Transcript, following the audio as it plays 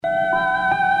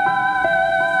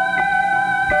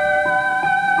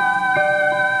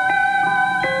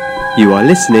You are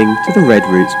listening to the Red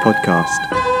Roots podcast.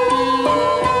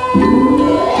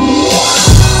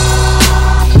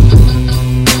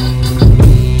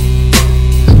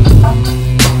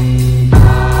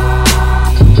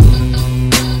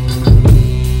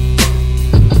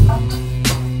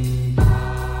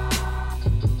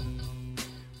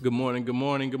 Good morning, good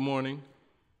morning, good morning.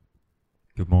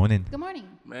 Good morning. Good morning.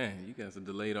 Man, you guys are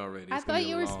delayed already. I thought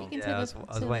you were speaking to the I was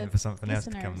waiting for something else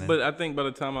to come then. But I think by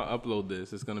the time I upload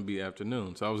this, it's going to be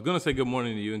afternoon. So I was going to say good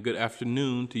morning to you and good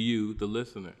afternoon to you, the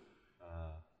listener.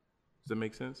 Does that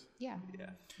make sense? Yeah.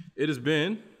 It has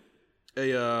been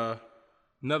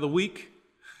another week.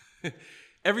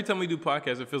 Every time we do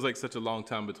podcasts, it feels like such a long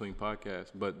time between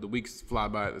podcasts, but the weeks fly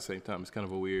by at the same time. It's kind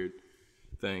of a weird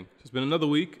thing. It's been another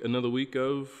week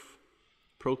of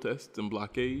protests and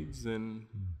blockades and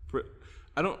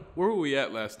where were we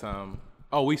at last time?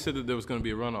 Oh, we said that there was going to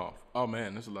be a runoff. Oh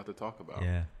man, there's a lot to talk about.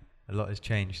 Yeah, a lot has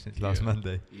changed since last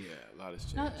Monday. Yeah, a lot has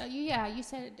changed. No, you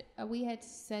said we had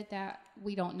said that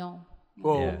we don't know. They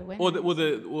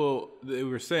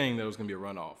were saying that it was going to be a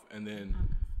runoff, and then,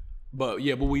 but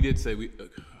we did say I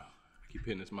keep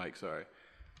hitting this mic. Sorry,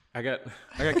 I got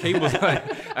cables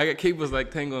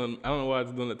like tangling. I don't know why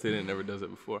it's doing that today. It never does it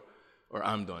before. Or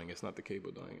I'm doing it. It's not the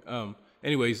cable doing it.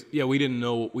 Anyways, we didn't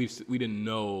know we didn't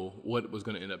know what was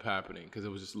going to end up happening because it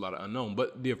was just a lot of unknown.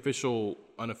 But the unofficial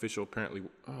apparently.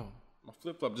 Oh, my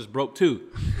flip flop just broke too.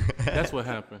 That's what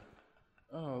happened.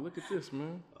 Oh, look at this,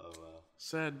 man. Oh wow.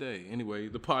 Sad day. Anyway,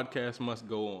 the podcast must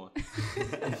go on.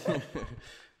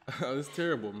 Oh, it's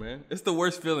terrible, man. It's the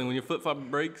worst feeling when your flip flop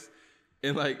breaks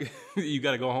and like you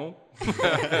got to go home.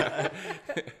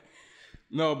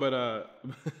 No,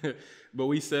 but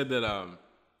we said that,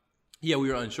 we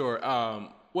were unsure.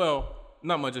 Well,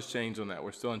 not much has changed on that.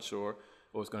 We're still unsure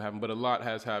what's going to happen, but a lot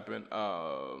has happened.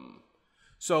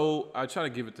 So I try to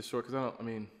give it the short because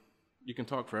you can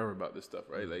talk forever about this stuff,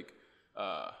 right? Like,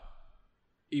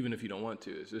 even if you don't want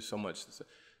to, there's so much to say.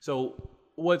 So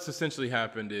what's essentially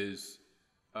happened is,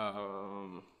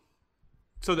 okay.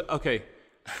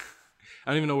 I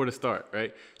don't even know where to start,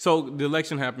 right? So the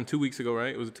election happened 2 weeks ago,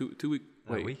 right? It was a two week.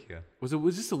 Wait, a week ago. Was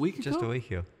this a week ago? Just a week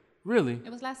ago. Really?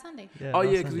 It was last Sunday. Yeah, Oh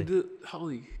yeah, because we did.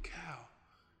 Holy cow!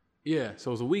 Yeah,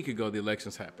 so it was a week ago the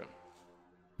elections happened.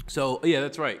 So yeah,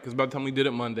 that's right. Because by the time we did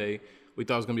it Monday, we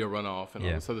thought it was gonna be a runoff and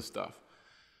all this other stuff.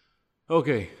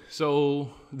 Okay, so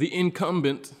the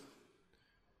incumbent,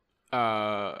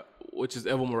 which is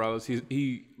Evo Morales,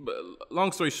 he.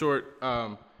 Long story short,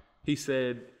 he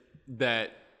said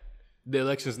that the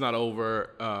election's not over.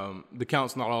 The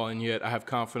count's not all in yet. I have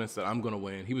confidence that I'm going to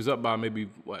win. He was up by maybe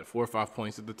 4 or 5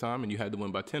 points at the time, and you had to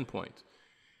win by 10 points.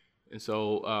 And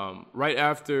so, right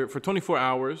after, for 24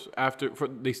 hours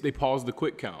they paused the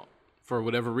quick count for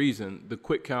whatever reason. The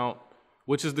quick count,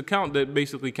 which is the count that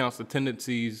basically counts the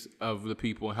tendencies of the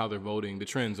people and how they're voting, the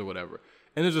trends or whatever.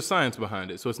 And there's a science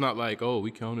behind it, so it's not like, oh, we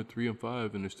counted 3 and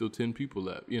 5 and there's still 10 people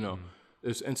left.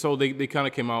 And so they kind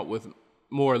of came out with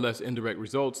more or less indirect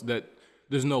results that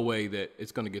there's no way that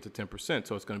it's going to get to 10%,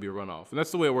 so it's going to be a runoff. And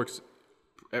that's the way it works,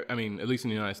 at least in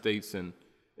the United States and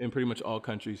in pretty much all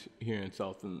countries here in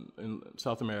South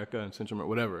America and Central America,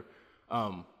 whatever,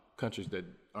 countries that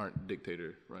aren't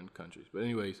dictator-run countries. But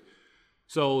anyways,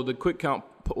 so the quick count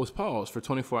was paused for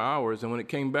 24 hours, and when it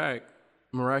came back,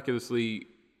 miraculously,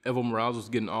 Evo Morales was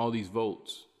getting all these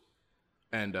votes,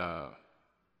 and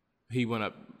he went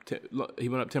up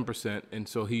 10%, and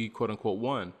so he quote unquote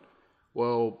won.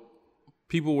 Well,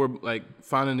 people were like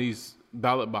finding these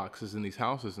ballot boxes in these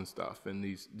houses and stuff, and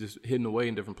these just hidden away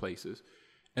in different places,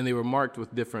 and they were marked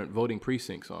with different voting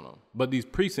precincts on them. But these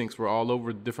precincts were all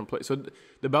over different places. So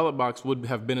the ballot box would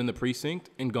have been in the precinct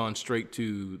and gone straight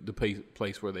to the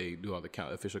place where they do all the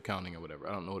official counting or whatever.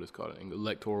 I don't know what it's called,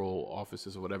 electoral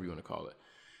offices or whatever you want to call it.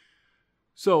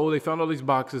 So they found all these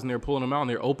boxes, and they're pulling them out, and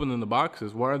they're opening the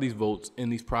boxes. Why are these votes in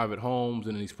these private homes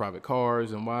and in these private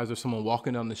cars? And why is there someone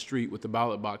walking down the street with the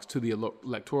ballot box to the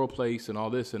electoral place and all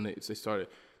this? And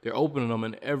they're opening them,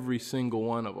 and every single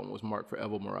one of them was marked for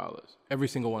Evo Morales. Every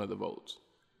single one of the votes.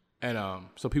 And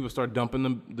so people start dumping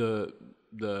the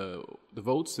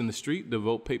votes in the street, the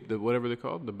vote paper, whatever they're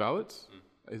called, the ballots.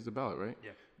 Is the ballot, right?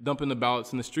 Yeah. Dumping the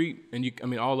ballots in the street, and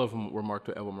all of them were marked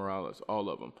to Evo Morales, all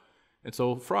of them. And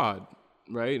so fraud.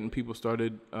 Right, and people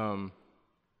started, saying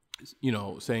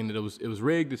that it was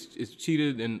rigged, it's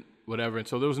cheated, and whatever. And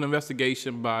so there was an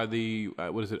investigation by the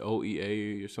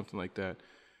OEA or something like that.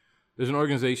 There's an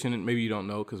organization, and maybe you don't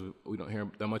know because we don't hear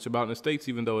that much about it in the States,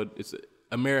 even though it's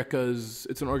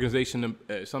an organization,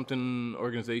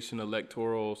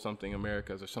 electoral something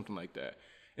Americas or something like that.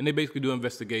 And they basically do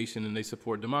investigation and they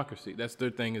support democracy. That's their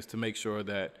thing, is to make sure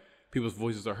that people's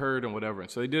voices are heard and whatever. And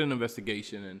so they did an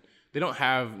investigation, and they don't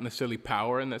have necessarily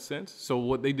power in that sense. So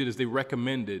what they did is they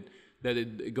recommended that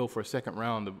it go for a second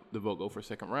round, the vote go for a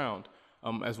second round,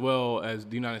 as well as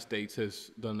the United States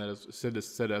has done that, said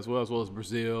that as well as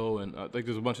Brazil, and like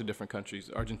there's a bunch of different countries.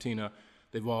 Argentina,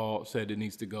 they've all said it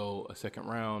needs to go a second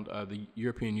round. The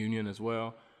European Union as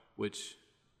well, which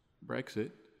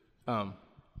Brexit,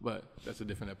 but that's a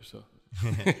different episode.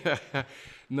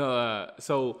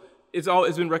 So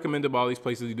it's been recommended by all these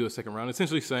places to do a second round,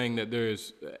 essentially saying that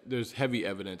there's heavy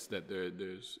evidence that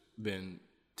there's been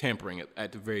tampering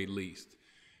at the very least.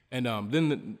 And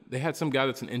then they had some guy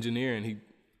that's an engineer, and he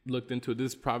looked into it.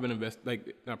 This private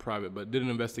not private, but did an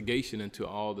investigation into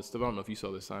all this stuff. I don't know if you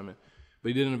saw this, Simon, but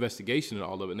he did an investigation into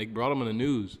all of it, and they brought him on the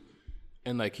news,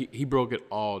 and like he broke it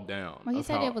all down. Well, he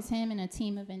said it was him and a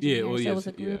team of engineers. Yeah, well, so yes, it was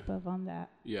a group of them that.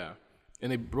 Yeah,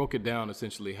 and they broke it down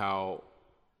essentially how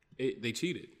they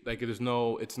cheated. Like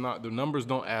the numbers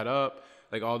don't add up,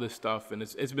 like all this stuff, and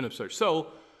it's been absurd. So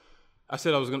I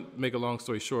said I was going to make a long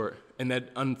story short, and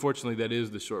that unfortunately that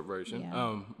is the short version.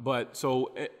 Yeah. But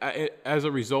so as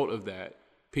a result of that,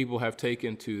 people have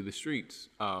taken to the streets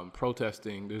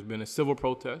protesting. There's been a civil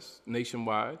protest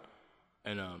nationwide,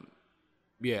 and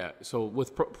so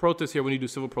with protests here, when you do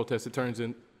civil protests, it turns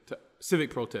into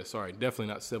civic protests. Sorry, definitely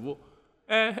not civil.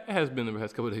 It has been the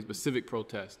past couple of days, but civic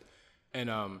protest, and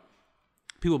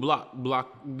people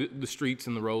block the streets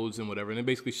and the roads and whatever, and they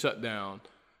basically shut down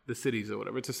the cities or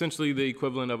whatever. It's essentially the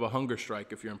equivalent of a hunger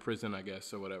strike if you're in prison, I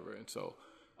guess, or whatever. And so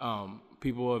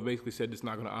people have basically said it's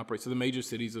not going to operate. So the major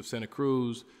cities of Santa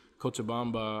Cruz,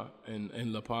 Cochabamba,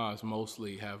 and La Paz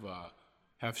mostly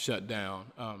have shut down.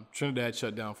 Trinidad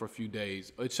shut down for a few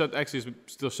days. It's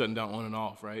still shutting down on and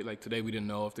off, right? Like today we didn't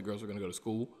know if the girls were going to go to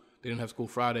school. They didn't have school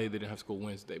Friday. They didn't have school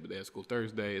Wednesday, but they had school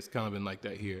Thursday. It's kind of been like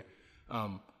that here.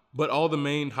 But all the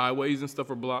main highways and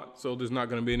stuff are blocked, so there's not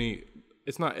going to be any.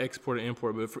 It's not export or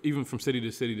import, but even from city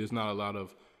to city, there's not a lot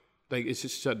of, it's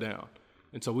just shut down.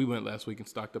 And so we went last week and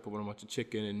stocked up on a bunch of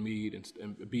chicken and meat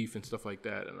and beef and stuff like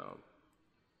that. And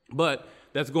but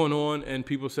that's going on, and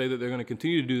people say that they're going to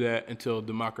continue to do that until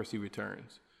democracy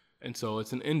returns. And so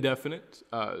it's an indefinite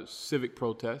civic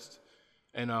protest,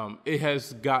 and it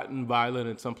has gotten violent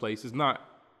in some places. Not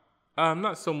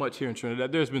so much here in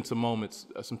Trinidad. There's been some moments,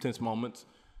 some tense moments,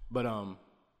 but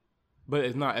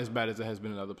it's not as bad as it has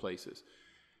been in other places.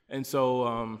 And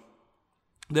so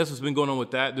that's what's been going on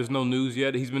with that. There's no news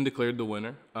yet. He's been declared the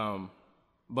winner.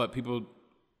 But people,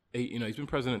 he's been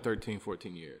president 13,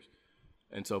 14 years.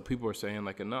 And so people are saying,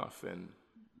 like, enough. And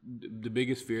the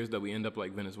biggest fear is that we end up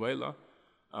like Venezuela.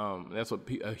 That's what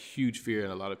a huge fear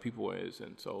in a lot of people is.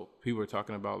 And so people are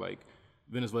talking about, like,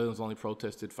 Venezuelans only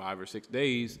protested 5 or 6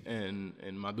 days, and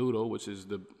Maduro, which is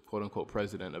the quote-unquote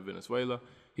president of Venezuela,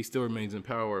 he still remains in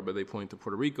power, but they point to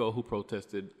Puerto Rico, who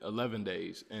protested 11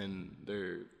 days, and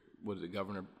their,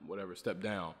 governor, whatever, stepped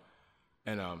down.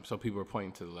 And so people are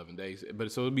pointing to the 11 days.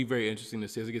 But so it'll be very interesting to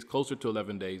see. As it gets closer to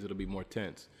 11 days, it'll be more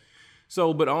tense.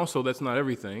 So, but also, that's not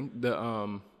everything.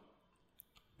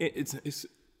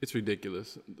 It's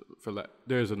ridiculous.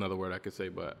 There's another word I could say,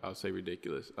 but I'll say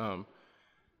ridiculous.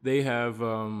 They have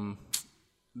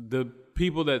the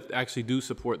people that actually do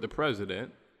support the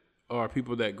president are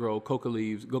people that grow coca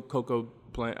leaves, coca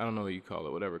plant. I don't know what you call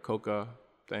it, whatever, coca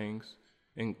things,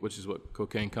 which is what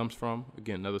cocaine comes from.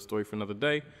 Again, another story for another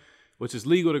day. Which is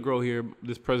legal to grow here.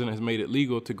 This president has made it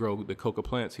legal to grow the coca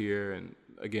plants here, and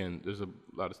again, there's a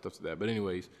lot of stuff to that. But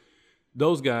anyways,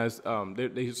 those guys,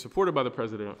 they're supported by the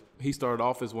president. He started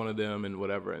off as one of them and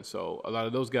whatever, and so a lot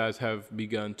of those guys have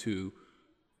begun to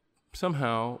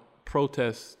somehow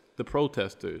protest the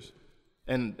protesters.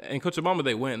 And in Cochabamba,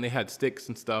 they went and they had sticks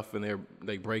and stuff, and they're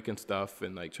like breaking stuff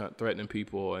and like threatening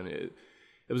people, and it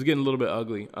was getting a little bit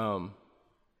ugly.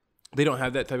 They don't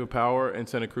have that type of power in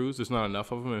Santa Cruz. There's not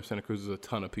enough of them. In Santa Cruz, there's a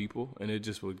ton of people, and it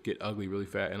just would get ugly really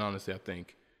fast. And honestly, I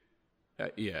think,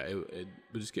 it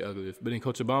would just get ugly. But in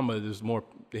Cochabamba, there's more.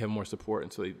 They have more support,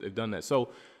 and so they've done that. So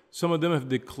some of them have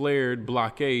declared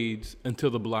blockades until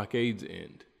the blockades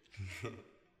end.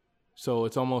 So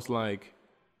it's almost like,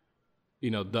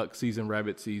 duck season,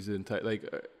 rabbit season type. Like,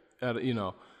 you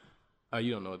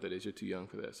don't know what that is. You're too young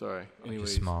for that. Sorry. Anyways,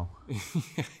 just smile.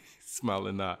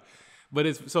 Smiling not. But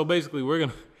it's so basically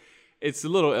it's a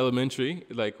little elementary,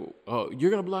 like, oh, you're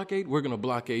going to blockade? We're going to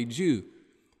blockade you.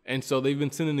 And so they've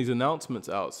been sending these announcements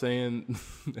out saying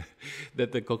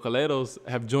that the cocaleros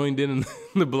have joined in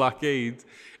the blockades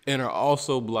and are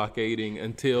also blockading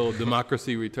until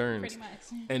democracy returns. Pretty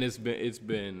much. And it's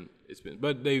been,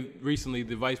 but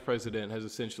the vice president has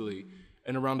essentially,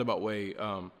 in a roundabout way,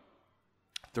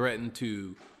 threatened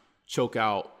to choke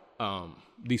out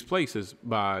these places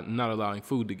by not allowing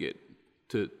food to get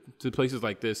to places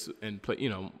like this and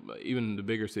even the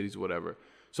bigger cities, whatever.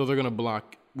 So they're going to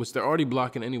block, which they're already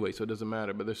blocking anyway, so it doesn't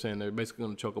matter. But they're saying they're basically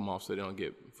going to choke them off so they don't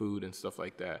get food and stuff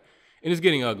like that. And it's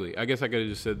getting ugly. I guess I could have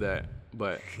just said that,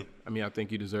 but I mean, I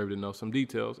think you deserve to know some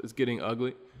details. It's getting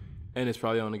ugly, and it's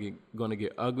probably only going to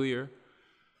get uglier.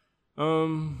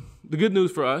 The good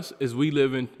news for us is we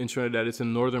live in Trinidad. It's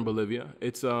in northern Bolivia.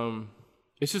 It's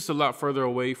just a lot further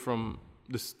away from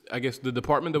this. I guess the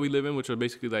department that we live in, which are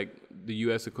basically like the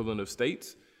U.S. equivalent of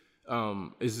states,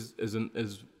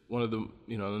 is one of the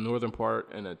the northern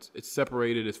part, and it's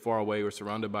separated. It's far away. We're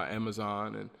surrounded by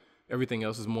Amazon, and everything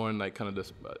else is more in like kind of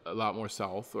this a lot more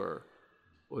south, or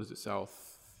what is it,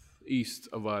 southeast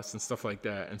of us and stuff like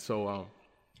that. And so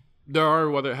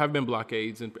there have been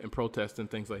blockades and protests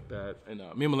and things like that. And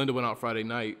me and Melinda went out Friday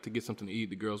night to get something to eat.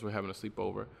 The girls were having a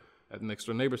sleepover at the next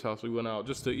door neighbor's house. We went out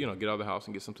just to get out of the house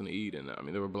and get something to eat. And I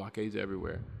mean, there were blockades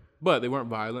everywhere, but they weren't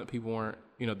violent. People weren't,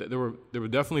 there were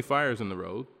definitely fires in the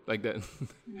road like that,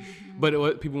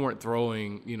 but people weren't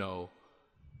throwing,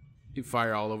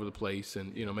 fire all over the place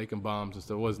and making bombs and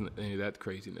stuff. It wasn't any of that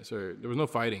craziness, or there was no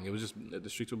fighting. It was just the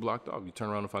streets were blocked off. You turn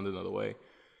around and find another way.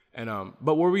 And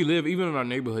but where we live, even in our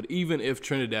neighborhood, even if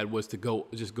Trinidad was to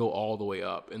go all the way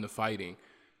up in the fighting,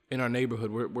 in our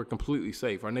neighborhood we're completely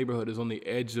safe. Our neighborhood is on the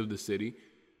edge of the city,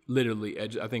 literally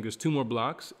edge. I think there's 2 more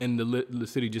blocks and the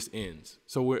city just ends.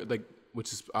 So we're like,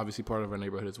 which is obviously part of our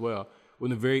neighborhood as well. We're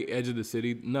on the very edge of the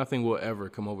city. Nothing will ever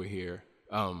come over here.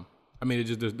 I mean, it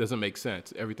just doesn't make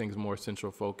sense. Everything's more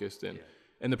central focused, and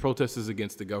the protest is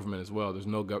against the government as well.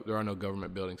 There are no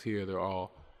government buildings here. They're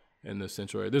all in the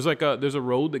central area. There's a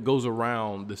road that goes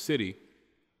around the city,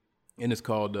 and it's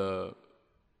called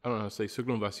I don't know how to say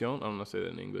circunvalación. I don't know how to say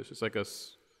that in English. It's like a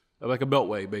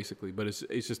beltway basically, but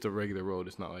it's just a regular road.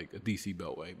 It's not like a DC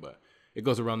beltway, but it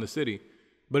goes around the city.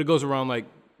 But it goes around like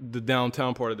the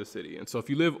downtown part of the city, and so if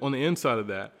you live on the inside of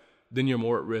that, then you're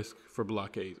more at risk for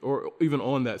blockades, or even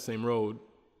on that same road.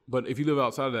 But if you live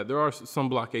outside of that, there are some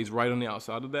blockades right on the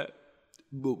outside of that.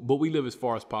 But we live as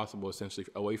far as possible, essentially,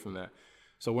 away from that.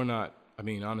 So we're not, I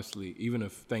mean, honestly, even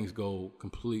if things go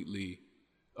completely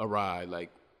awry, like,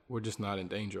 we're just not in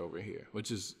danger over here, which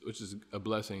is a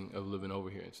blessing of living over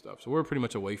here and stuff. So we're pretty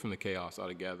much away from the chaos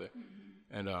altogether.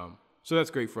 And so that's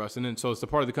great for us. And then, so it's the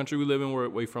part of the country we live in, we're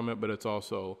away from it, but it's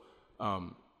also,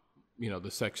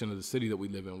 the section of the city that we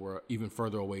live in, we're even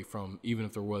further away from. Even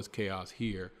if there was chaos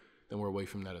here, then we're away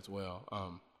from that as well.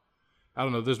 I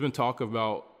don't know. There's been talk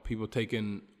about people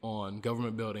taking on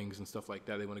government buildings and stuff like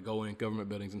that. They want to go in government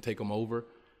buildings and take them over,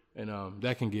 and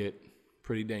that can get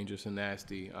pretty dangerous and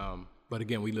nasty. But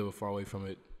again, we live far away from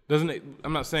it.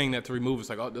 I'm not saying that to remove us,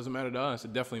 like, oh, it doesn't matter to us.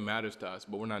 It definitely matters to us,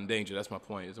 but we're not in danger. That's my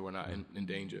point, is that we're not in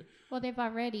danger. Well, they've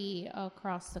already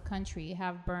across the country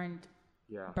have burned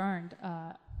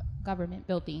government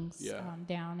buildings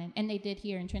down, and they did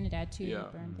here in Trinidad too.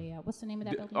 They burned the what's the name of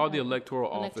that building? All the electoral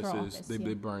offices.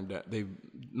 They burned that. They,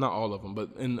 not all of them, but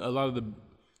in a lot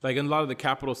of the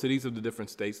capital cities of the different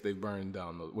states, they've burned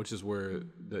down, which is where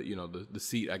the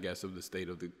seat, I guess, of the state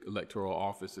of the electoral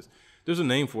offices. There's a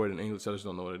name for it in English. I just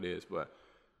don't know what it is, but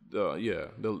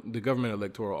the government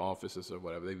electoral offices or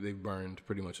whatever, they've burned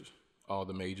pretty much all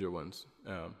the major ones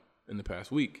in the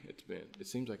past week. It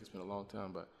seems like it's been a long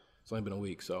time, but it's only been a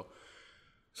week. So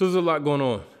there's a lot going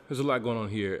on. There's a lot going on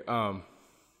here, and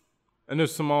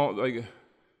there's some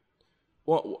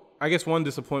I guess one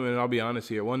disappointment, and I'll be honest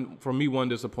here. One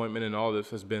disappointment in all this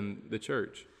has been the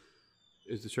church.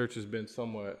 The church has been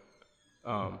somewhat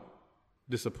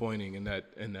disappointing in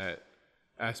that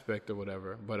aspect or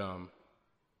whatever. But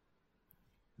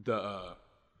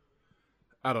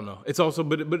I don't know. It's also,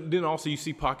 but then also you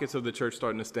see pockets of the church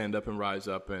starting to stand up and rise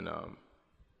up, and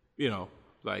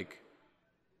like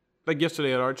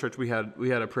yesterday at our church we had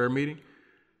a prayer meeting.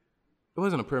 It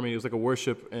wasn't a prayer meeting. It was like a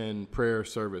worship and prayer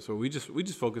service where we just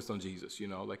focused on Jesus,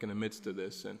 like in the midst of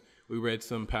this, and we read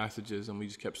some passages and we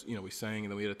just kept, we sang,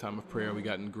 and then we had a time of prayer. We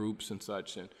got in groups and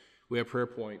such, and we had prayer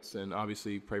points, and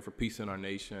obviously pray for peace in our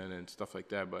nation and stuff like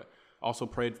that. But also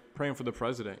praying for the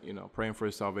president, praying for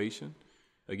his salvation.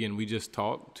 Again, we just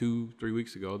talked 2-3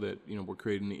 weeks ago that we're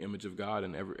created in the image of God,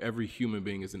 and every human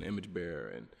being is an image bearer,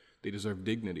 and they deserve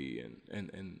dignity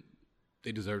and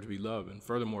they deserve to be loved. And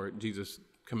furthermore, Jesus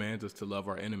commands us to love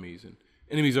our enemies, and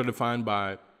enemies are defined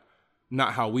by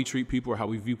not how we treat people or how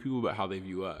we view people, but how they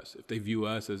view us. If they view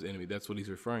us as enemy, that's what he's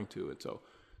referring to. And so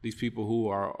these people who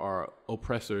are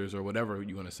oppressors, or whatever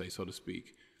you want to say, so to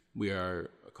speak, we are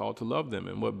called to love them.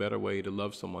 And what better way to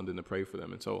love someone than to pray for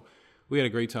them? And so we had a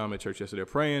great time at church yesterday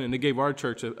praying, and they gave our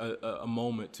church a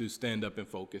moment to stand up and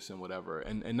focus and whatever,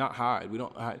 and not hide. We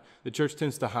don't hide. The church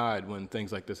tends to hide when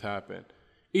things like this happen.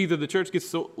 Either the church gets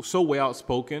so way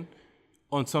outspoken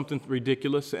on something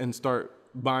ridiculous and start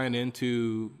buying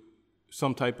into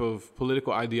some type of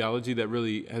political ideology that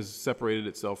really has separated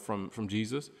itself from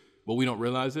Jesus, but we don't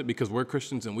realize it because we're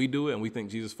Christians and we do it and we think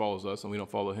Jesus follows us and we don't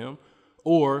follow him,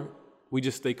 or we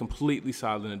just stay completely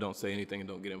silent and don't say anything and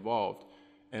don't get involved.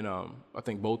 And I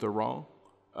think both are wrong.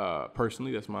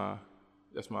 Personally, that's my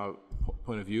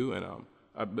point of view, and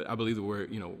I believe that we're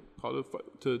called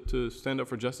to stand up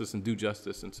for justice and do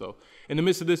justice. And so, in the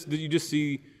midst of this, did you just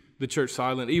see the church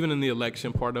silent? Even in the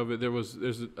election part of it, there's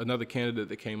another candidate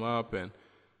that came up, and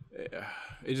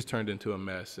it just turned into a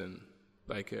mess. And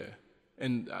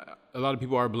a lot of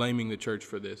people are blaming the church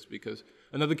for this because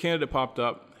another candidate popped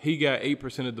up. He got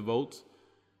 8% of the votes,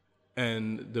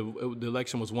 and the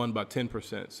election was won by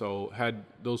 10%. So had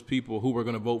those people who were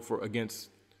going to vote against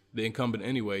the incumbent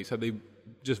anyways, had they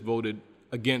just voted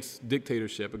against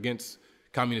dictatorship, against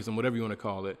communism, whatever you want to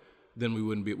call it, then we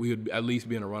would at least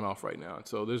be in a runoff right now. And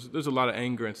so there's a lot of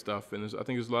anger and stuff, and I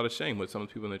think there's a lot of shame with some of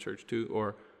the people in the church too,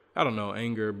 or I don't know,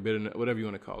 anger, bitterness, whatever you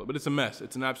want to call it. But it's a mess.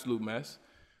 It's an absolute mess.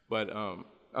 But I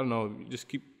don't know, just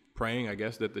keep praying, I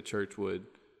guess, that the church would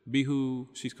be who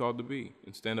she's called to be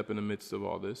and stand up in the midst of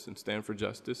all this and stand for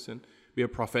justice and be a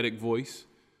prophetic voice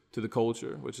to the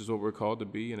culture, which is what we're called to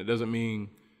be. And it doesn't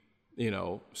mean,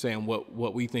 saying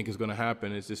what we think is going to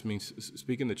happen. It just means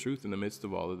speaking the truth in the midst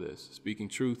of all of this, speaking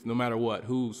truth no matter what,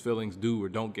 whose feelings do or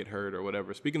don't get hurt or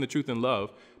whatever, speaking the truth in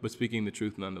love, but speaking the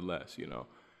truth nonetheless,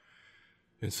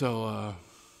 And so,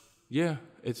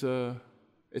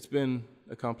 it's been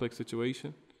a complex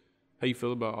situation. How you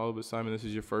feel about all of it, Simon? This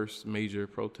is your first major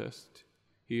protest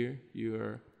here. You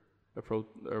are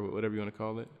or whatever you want to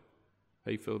call it.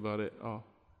 How you feel about it? Oh.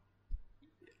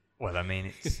 Well, I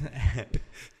mean,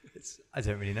 I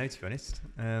don't really know, to be honest.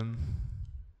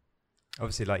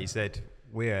 Obviously, like you said,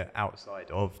 we're outside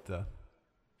of the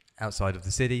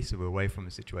city, so we're away from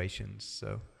the situations.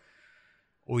 So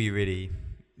the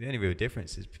only real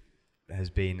difference has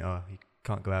been, you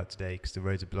can't go out today because the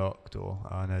roads are blocked, or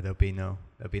no, there'll be no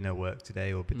work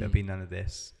today, or there'll be none of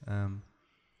this. And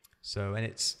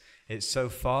it's so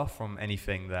far from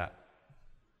anything that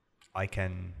I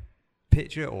can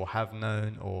picture or have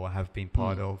known or have been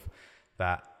part of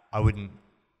that I wouldn't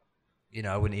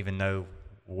even know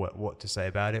what to say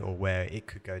about it or where it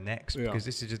could go next, because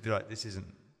this is just like this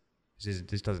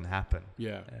doesn't happen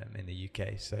in the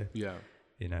UK. So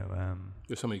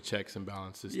there's so many checks and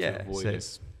balances to avoid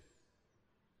it.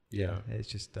 It's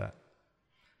just that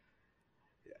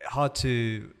hard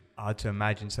to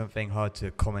imagine something, hard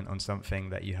to comment on something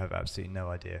that you have absolutely no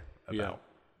idea about.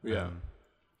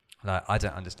 Like, I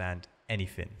don't understand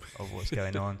anything of what's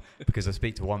going on because I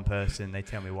speak to one person, they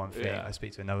tell me one thing. I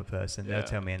speak to another person, they'll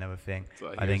tell me another thing.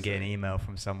 I then get an email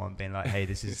from someone being like, hey,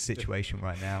 this is the situation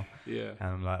right now. And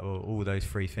I'm like, well, all those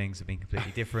three things have been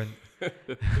completely different.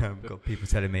 I've got people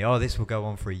telling me, oh, this will go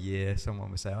on for a year. Someone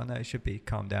will say, oh no, it should be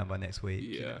calmed down by next week.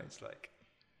 It's like,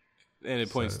 and it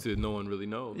points to no one really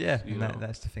knows.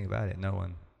 That's the thing about it. No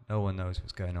one knows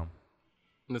what's going on.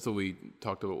 And that's what we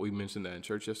talked about. We mentioned that in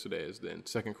church yesterday, is in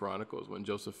 2 Chronicles when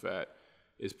Jehoshaphat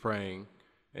is praying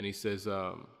and he says,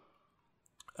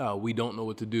 we don't know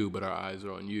what to do, but our eyes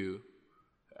are on you.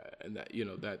 And that,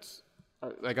 that's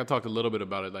like, I talked a little bit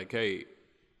about it. Like, hey,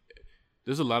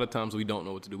 there's a lot of times we don't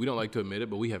know what to do. We don't like to admit it,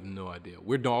 but we have no idea.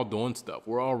 We're all doing stuff.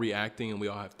 We're all reacting and we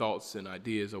all have thoughts and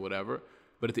ideas or whatever.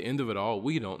 But at the end of it all,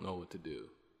 we don't know what to do.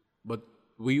 But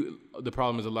the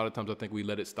problem is a lot of times I think we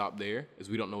let it stop there, is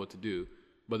we don't know what to do.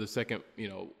 But the second,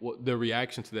 the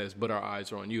reaction to that is, but our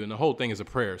eyes are on you. And the whole thing is a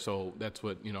prayer. So that's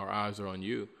what, our eyes are on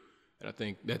you. And I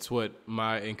think that's what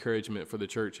my encouragement for the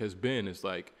church has been, is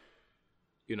like,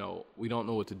 we don't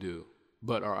know what to do,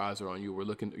 but our eyes are on you. We're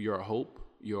looking, you're our hope.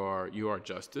 You are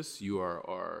justice.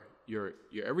 You're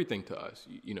everything to us.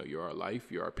 You're our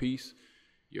life. You're our peace.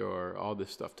 You're all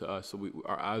this stuff to us. So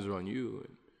our eyes are on you.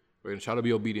 And we're going to try to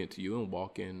be obedient to you and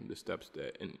walk in the steps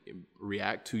and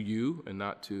react to you and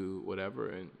not to whatever.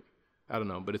 And I don't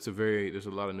know, but there's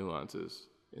a lot of nuances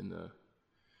in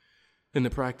the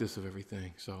practice of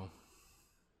everything. So,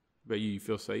 but you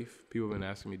feel safe? People have been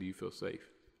asking me, do you feel safe?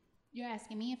 You're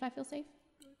asking me if I feel safe?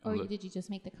 Or did you just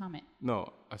make the comment?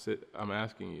 No, I said, I'm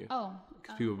asking you. Oh.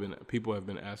 Because people have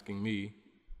been asking me.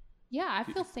 Yeah,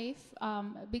 I feel safe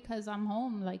because I'm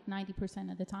home like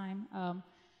 90% of the time.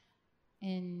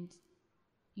 And,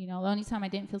 the only time I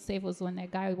didn't feel safe was when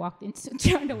that guy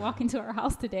trying to walk into our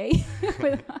house today.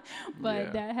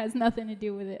 But that has nothing to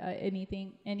do with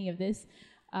any of this.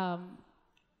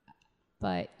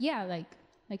 But yeah,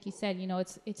 like you said,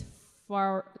 it's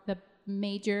for the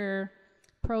major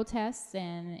protests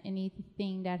and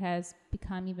anything that has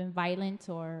become even violent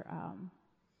or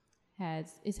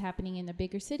is happening in the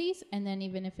bigger cities, and then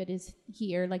even if it is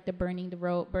here, like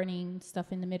burning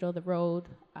stuff in the middle of the road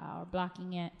or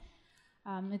blocking it,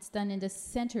 it's done in the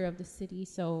center of the city.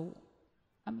 So,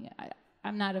 I mean,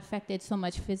 I'm not affected so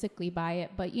much physically by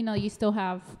it, but you still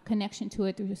have connection to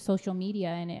it through social media,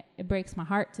 and it breaks my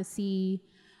heart to see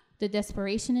the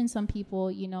desperation in some people.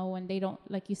 When they don't,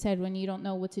 like you said, when you don't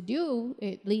know what to do,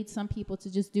 it leads some people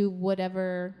to just do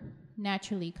whatever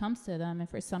naturally comes to them, and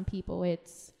for some people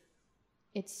it's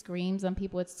screams, some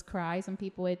people it's cries, some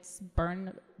people it's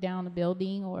burn down a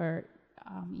building, or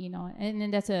and then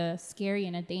that's a scary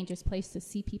and a dangerous place to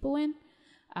see people in.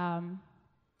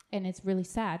 And it's really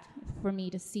sad for me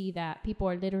to see that people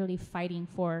are literally fighting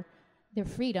for their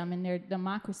freedom and their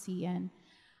democracy. And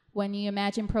when you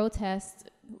imagine protests,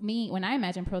 when I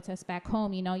imagine protests back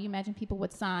home, you imagine people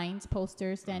with signs,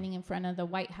 posters, standing in front of the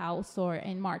White House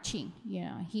and marching.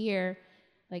 Here,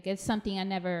 like, it's something I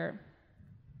never,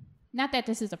 not that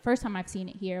this is the first time I've seen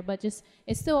it here, but just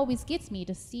it still always gets me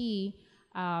to see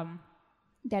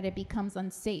that it becomes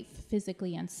unsafe,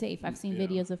 physically unsafe. I've seen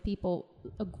videos of people,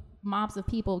 mobs of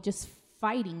people just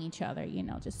fighting each other,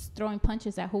 just throwing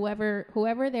punches at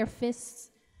whoever their fists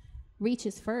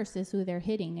reaches first is who they're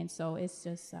hitting. And so it's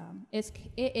just,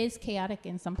 it is chaotic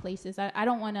in some places. I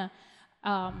don't want to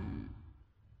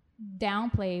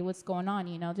downplay what's going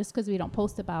on, just because we don't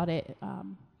post about it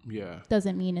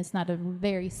doesn't mean it's not a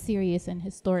very serious and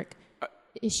historic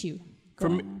issue.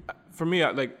 For me,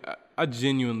 I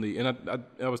genuinely, and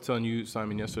I was telling you,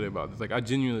 Simon, yesterday about this. Like, I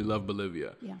genuinely love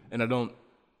Bolivia, and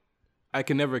I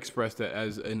can never express that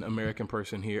as an American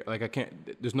person here. Like, I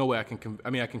can't. There's no way I can.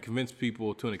 I can convince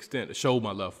people to an extent to show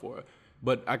my love for it,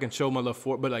 but I can show my love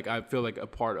for it. But like, I feel like a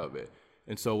part of it,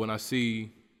 and so when I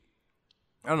see,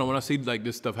 like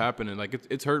this stuff happening, like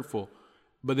it's hurtful.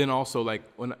 But then also, like,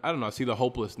 when I see the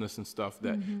hopelessness and stuff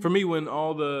that for me, when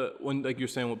like you're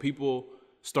saying, when people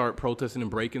start protesting and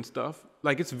breaking stuff,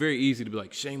 like, it's very easy to be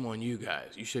like, shame on you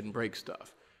guys, you shouldn't break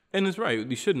stuff. And it's right,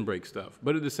 you shouldn't break stuff.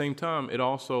 But at the same time, it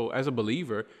also, as a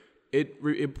believer,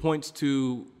 it points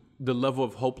to the level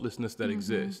of hopelessness that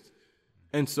exists.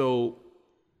 And so,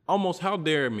 almost how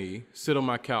dare me sit on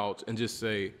my couch and just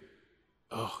say,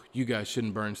 oh, you guys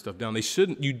shouldn't burn stuff down. They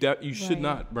shouldn't. You should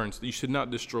not burn. You should not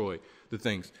destroy the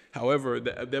things. However,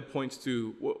 that points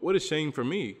to what a shame for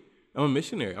me. I'm a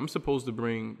missionary. I'm supposed to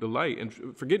bring the light. And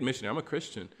forget missionary. I'm a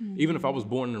Christian. Even if I was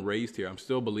born and raised here, I'm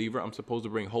still a believer. I'm supposed to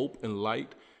bring hope and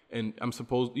light. And I'm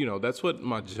supposed, that's what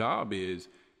my job is.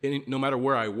 And no matter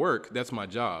where I work, that's my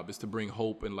job, is to bring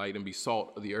hope and light and be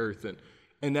salt of the earth.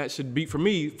 And that should be, for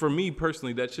me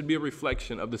personally, that should be a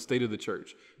reflection of the state of the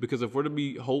church. Because if we're to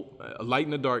be hope, light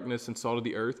in the darkness and salt of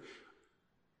the earth,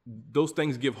 those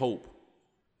things give hope.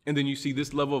 And then you see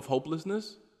this level of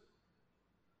hopelessness.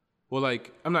 Well,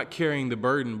 like, I'm not carrying the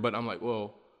burden, but I'm like,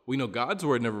 well, we know God's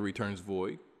word never returns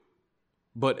void.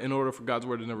 But in order for God's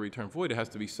word to never return void, it has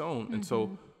to be sown. And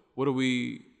so what do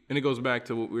we, and it goes back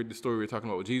to the story we were talking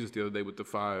about with Jesus the other day with the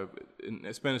 5,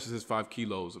 in Spanish it says 5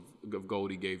 kilos of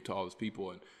gold he gave to all his people.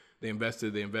 And they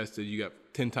invested, you got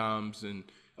 10 times, and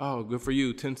oh, good for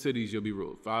you, 10 cities you'll be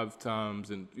ruled, 5 times,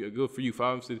 and good for you,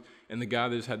 5 cities. And the guy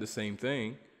that just had the same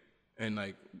thing, and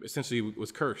like essentially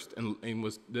was cursed, and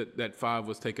was that 5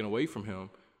 was taken away from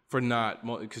him for not,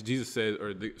 because Jesus said,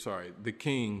 the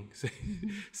king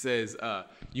says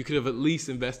you could have at least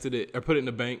invested it or put it in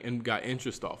the bank and got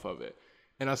interest off of it.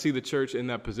 And I see the church in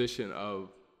that position of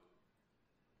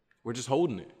we're just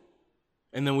holding it,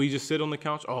 and then we just sit on the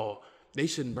couch. Oh, they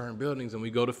shouldn't burn buildings, and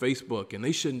we go to Facebook, and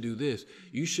they shouldn't do this.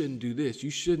 You shouldn't do this. You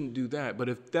shouldn't do that. But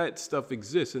if that stuff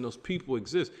exists and those people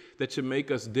exist, that should make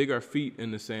us dig our feet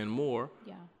in the sand more.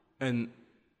 Yeah.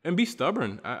 And be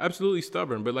stubborn, absolutely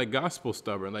stubborn, but like gospel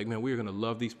stubborn. Like, man, we're going to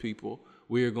love these people.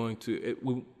 We are going to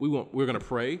we're going to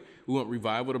pray. We want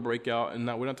revival to break out, and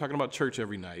we're not talking about church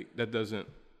every night. That doesn't,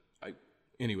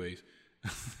 anyways.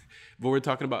 But we're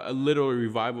talking about a literal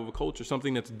revival of a culture,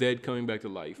 something that's dead coming back to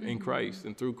life in Christ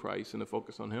and through Christ, and the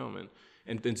focus on Him,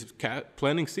 and just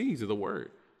planting seeds of the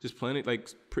Word, just planting, like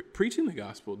preaching the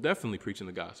gospel, definitely preaching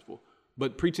the gospel,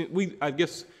 but preaching. I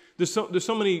guess there's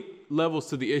so many levels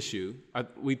to the issue.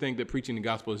 We think that preaching the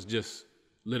gospel is just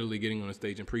literally getting on a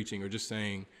stage and preaching, or just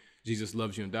saying Jesus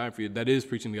loves you and died for you. That is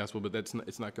preaching the gospel, but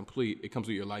it's not complete. It comes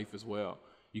with your life as well.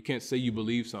 You can't say you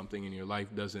believe something and your life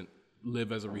doesn't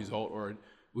live as a result, or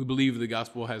we believe the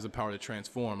gospel has the power to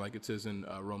transform, like it says in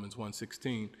Romans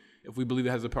 1:16. If we believe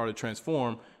it has the power to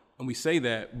transform, and we say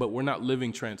that, but we're not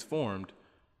living transformed,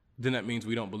 then that means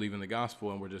we don't believe in the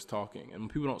gospel and we're just talking. And when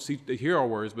people they hear our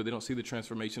words, but they don't see the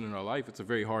transformation in our life, it's a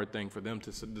very hard thing for them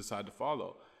to decide to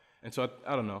follow. And so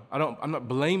I don't know. I'm not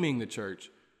blaming the church.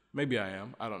 Maybe I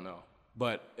am. I don't know.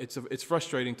 But it's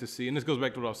frustrating to see, and this goes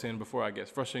back to what I was saying before, I guess,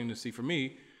 frustrating to see for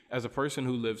me as a person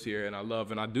who lives here, and I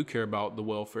love and I do care about the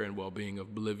welfare and well-being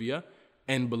of Bolivia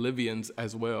and Bolivians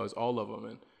as well as all of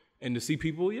them. And to see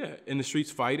people, in the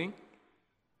streets fighting,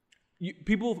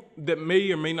 people that may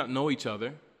or may not know each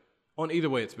other, on either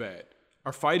way it's bad,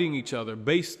 are fighting each other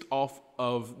based off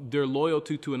of their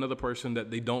loyalty to another person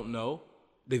that they don't know,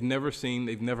 they've never seen,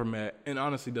 they've never met, and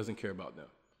honestly doesn't care about them.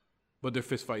 But they're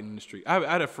fist fighting in the street. I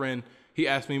had a friend, he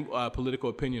asked me a political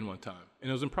opinion one time, and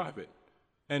it was in private.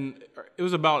 And it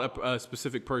was about a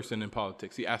specific person in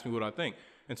politics. He asked me what I think.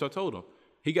 And so I told him.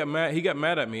 He got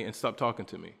mad at me and stopped talking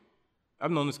to me. I've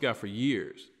known this guy for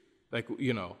years. Like,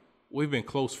 we've been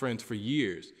close friends for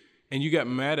years. And you got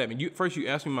mad at me. First, you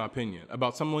asked me my opinion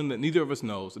about someone that neither of us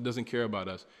knows, that doesn't care about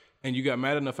us. And you got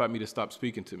mad enough at me to stop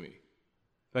speaking to me.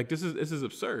 Like, this is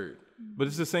absurd. But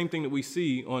it's the same thing that we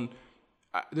see on...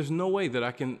 there's no way that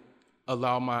I can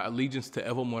allow my allegiance to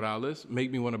Evo Morales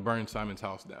make me want to burn Simon's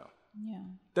house down. Yeah.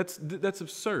 That's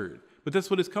absurd. But that's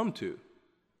what it's come to.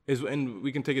 And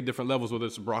we can take it different levels, whether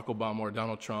it's Barack Obama or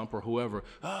Donald Trump or whoever.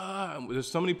 There's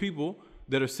so many people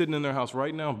that are sitting in their house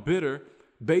right now bitter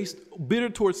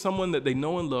towards someone that they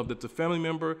know and love, that's a family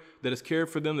member, that has cared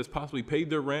for them, that's possibly paid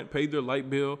their rent, paid their light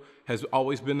bill, has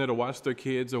always been there to watch their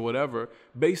kids or whatever,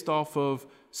 based off of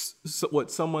what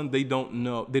someone they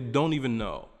don't even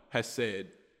know has said.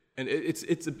 And it's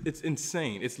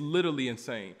insane. It's literally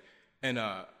insane. And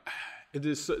it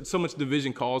is so much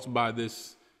division caused by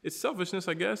this. It's selfishness,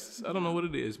 I guess. I don't know what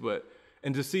it is,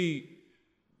 and to see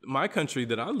my country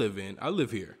that I live in, I live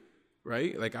here,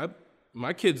 right? Like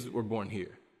my kids were born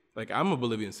here. Like, I'm a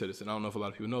Bolivian citizen. I don't know if a lot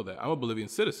of people know that. I'm a Bolivian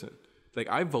citizen. Like,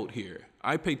 I vote here.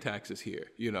 I pay taxes here,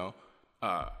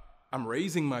 I'm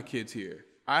raising my kids here.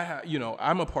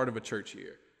 I'm a part of a church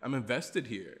here. I'm invested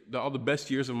here. All the best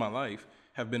years of my life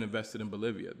have been invested in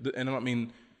Bolivia. And I don't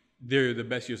mean they're the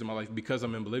best years of my life because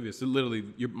I'm in Bolivia. So literally,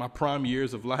 my prime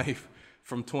years of life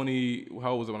from 20,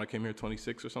 how old was it when I came here,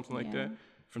 26 or something like that?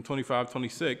 From 25,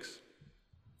 26,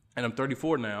 and I'm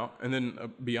 34 now, and then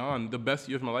beyond, the best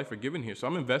years of my life are given here. So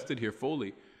I'm invested here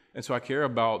fully, and so I care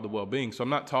about the well-being. So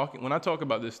when I talk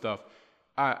about this stuff,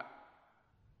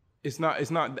 it's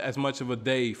not as much of a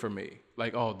they for me.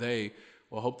 Like, hope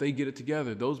they get it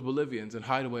together, those Bolivians, and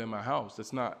hide away in my house.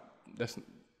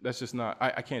 That's just not,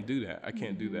 I can't do that. I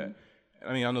can't do that.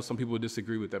 I mean, I know some people would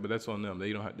disagree with that, but that's on them.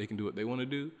 They can do what they want to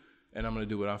do, and I'm going to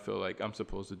do what I feel like I'm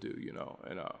supposed to do,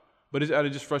 and but it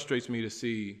just frustrates me to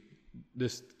see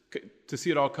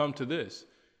it all come to this,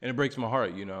 and it breaks my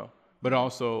heart, But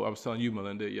also, I was telling you,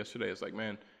 Melinda, yesterday, it's like,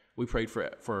 man, we prayed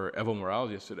for Evo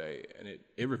Morales yesterday, and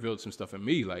it revealed some stuff in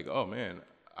me, like, oh man,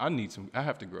 I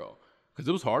have to grow, because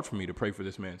it was hard for me to pray for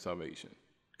this man's salvation,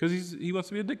 because he wants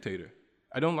to be a dictator.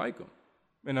 I don't like him,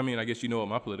 and I mean, I guess you know what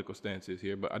my political stance is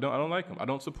here, but I don't like him. I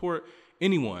don't support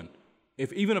anyone.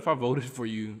 Even if I voted for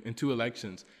you in 2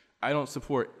 elections, I don't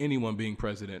support anyone being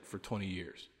president for 20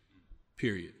 years,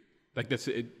 period. Like, that's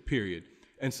it, period.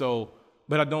 And so,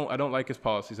 but I don't like his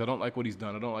policies. I don't like what he's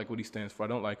done. I don't like what he stands for. I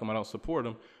don't like him. I don't support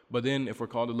him. But then if we're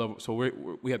called to love, so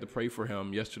we had to pray for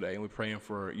him yesterday, and we're praying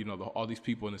for, all these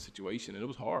people in the situation, and it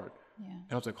was hard. Yeah.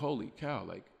 And I was like, holy cow,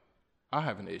 like, I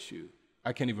have an issue.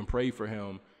 I can't even pray for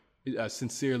him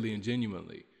sincerely and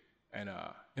genuinely.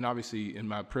 And obviously in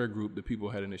my prayer group, the people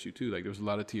had an issue too. Like, there was a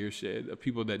lot of tears shed.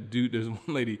 People that there's one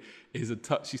lady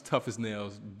she's tough as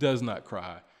nails, does not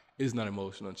cry, is not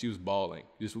emotional, and she was bawling,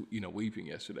 just weeping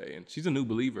yesterday. And she's a new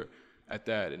believer at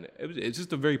that. And it's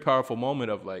just a very powerful moment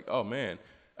of like, oh man,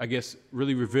 I guess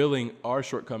really revealing our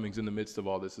shortcomings in the midst of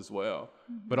all this as well,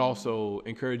 but also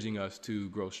encouraging us to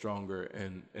grow stronger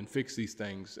and fix these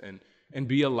things and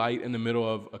be a light in the middle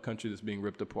of a country that's being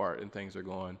ripped apart and things are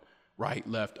going right,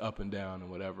 left, up and down and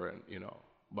whatever,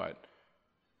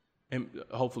 and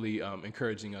hopefully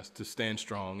encouraging us to stand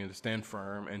strong and to stand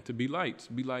firm and to be lights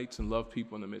and love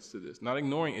people in the midst of this, not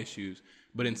ignoring issues,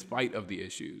 but in spite of the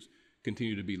issues,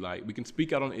 continue to be light. We can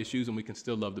speak out on issues and we can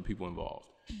still love the people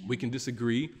involved. We can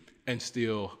disagree and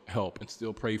still help and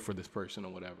still pray for this person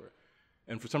or whatever.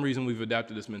 And for some reason, we've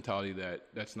adapted this mentality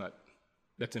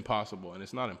that's impossible, and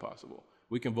it's not impossible.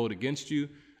 We can vote against you.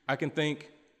 I can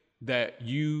think that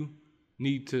you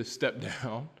need to step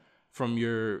down from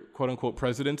your quote-unquote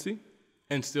presidency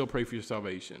and still pray for your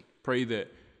salvation. Pray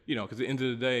that, because at the end of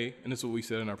the day, and this is what we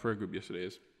said in our prayer group yesterday,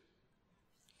 is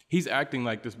he's acting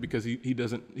like this because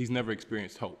he's never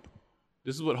experienced hope.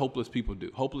 This is what hopeless people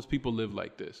do. Hopeless people live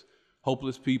like this.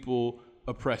 Hopeless people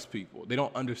oppress people. They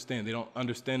don't understand. They don't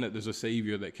understand that there's a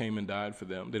Savior that came and died for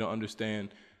them. They don't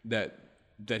understand that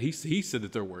he said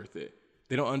that they're worth it.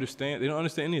 They don't understand. They don't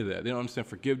understand any of that. They don't understand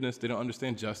forgiveness. They don't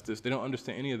understand justice. They don't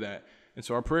understand any of that. And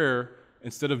so our prayer,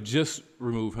 instead of just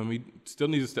remove him, he still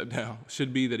needs to step down,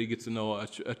 should be that he gets to know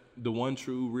the one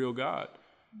true, real God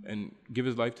and give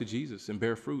his life to Jesus and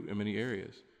bear fruit in many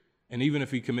areas. And even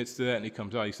if he commits to that and he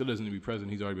comes out, he still doesn't need to be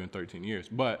president. He's already been 13 years.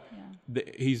 But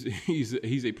he's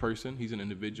a person. He's an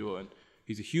individual, and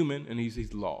he's a human, and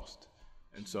he's lost.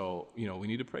 And so, we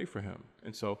need to pray for him.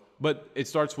 And so, but it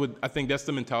starts with, I think that's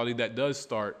the mentality that does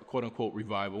start, quote unquote,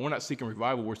 revival. We're not seeking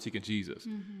revival, we're seeking Jesus.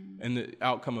 Mm-hmm. And the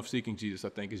outcome of seeking Jesus, I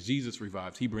think, is Jesus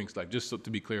revives. He brings life, just so, to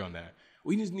be clear on that.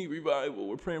 We just need revival.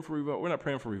 We're praying for revival. We're not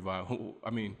praying for revival.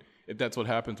 I mean, if that's what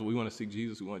happens, we want to seek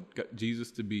Jesus. We want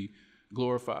Jesus to be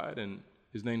glorified and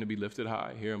his name to be lifted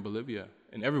high here in Bolivia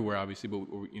and everywhere, obviously. But,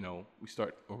 we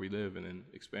start where we live and then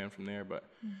expand from there. But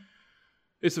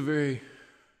it's a very,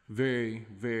 very,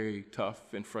 very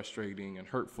tough and frustrating and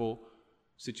hurtful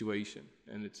situation.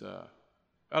 And it's, I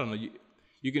don't know,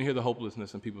 you can hear the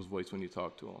hopelessness in people's voice when you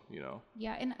talk to them,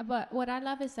 Yeah, but what I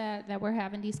love is that we're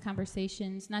having these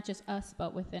conversations, not just us,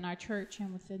 but within our church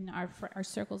and within our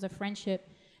circles of friendship,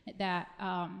 that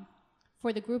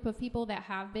for the group of people that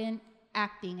have been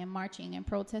acting and marching and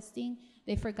protesting,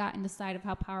 they've forgotten the side of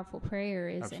how powerful prayer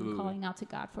is. Absolutely. And calling out to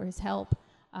God for his help.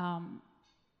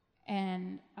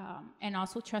 And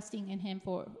also trusting in him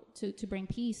to bring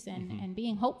peace and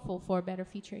being hopeful for a better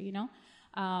future,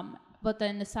 But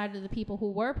then the side of the people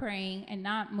who were praying and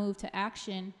not moved to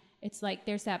action, it's like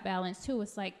there's that balance too.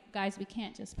 It's like, guys, we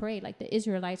can't just pray. Like the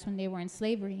Israelites, when they were in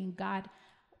slavery and God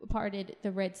parted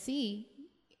the Red Sea,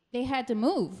 they had to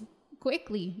move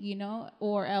quickly,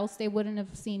 or else they wouldn't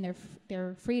have seen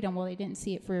their freedom. Well, they didn't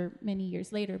see it for many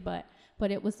years later, but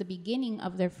it was the beginning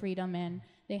of their freedom, and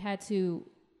they had to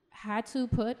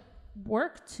put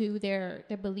work to their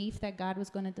belief that God was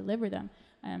going to deliver them.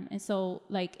 And so,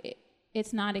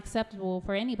 it's not acceptable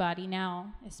for anybody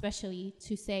now, especially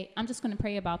to say, I'm just going to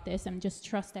pray about this and just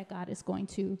trust that God is going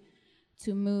to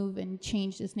move and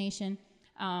change this nation.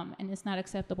 And it's not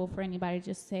acceptable for anybody to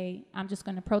just say, I'm just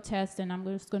going to protest and I'm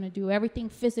just going to do everything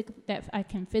that I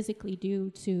can physically do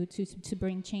to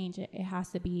bring change. It has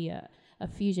to be a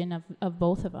fusion of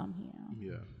both of them.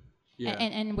 Yeah. Yeah.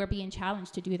 And we're being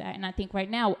challenged to do that. And I think right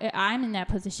now, I'm in that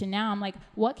position now. I'm like,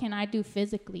 what can I do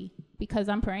physically? Because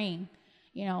I'm praying,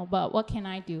 but what can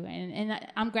I do? And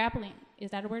I'm grappling. Is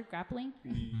that a word, grappling?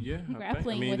 Yeah. I'm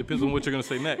grappling. It depends on what you're going to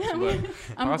say next. But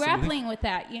I'm grappling with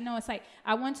that. It's like,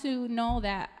 I want to know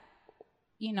that,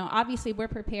 obviously we're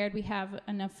prepared. We have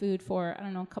enough food for,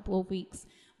 a couple of weeks.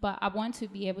 But I want to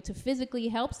be able to physically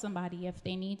help somebody if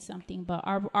they need something. But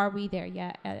are we there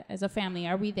yet as a family?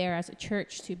 Are we there as a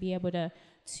church to be able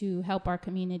to help our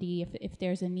community if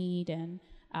there's a need and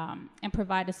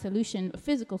provide a solution, a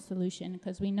physical solution,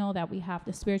 because we know that we have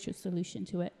the spiritual solution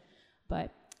to it.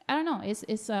 But I don't know.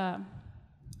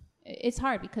 It's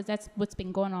hard because that's what's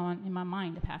been going on in my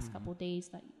mind the past couple of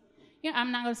days. Like,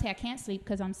 I'm not going to say I can't sleep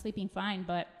because I'm sleeping fine,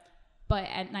 but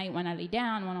at night when I lay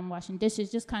down, when I'm washing dishes,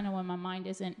 just kind of when my mind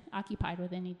isn't occupied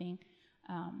with anything,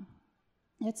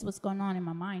 that's what's going on in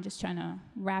my mind, just trying to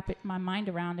wrap my mind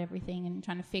around everything and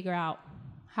trying to figure out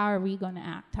how are we going to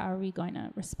act, how are we going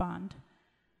to respond.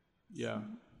 Yeah,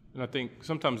 and I think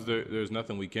sometimes there's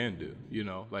nothing we can do,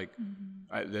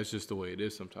 that's just the way it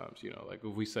is sometimes, like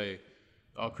if we say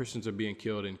all Christians are being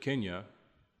killed in Kenya,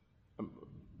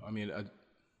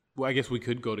 I guess we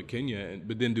could go to Kenya,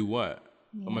 but then do what?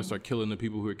 Yeah. I'm going to start killing the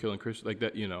people who are killing Christians like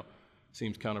that,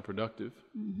 seems counterproductive.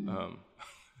 Mm-hmm.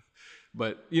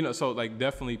 But, so like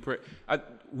definitely pray.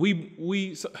 We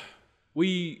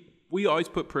always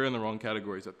put prayer in the wrong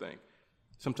categories, I think.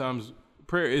 Sometimes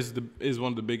prayer is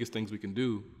one of the biggest things we can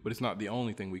do, but it's not the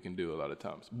only thing we can do a lot of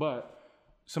times. But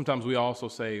sometimes we also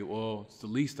say, well, it's the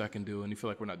least I can do, and you feel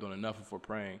like we're not doing enough if we're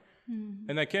praying. Mm-hmm.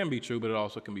 And that can be true, but it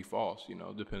also can be false,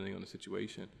 depending on the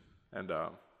situation. And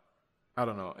I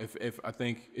don't know. If I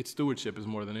think it's stewardship is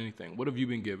more than anything. What have you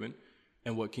been given,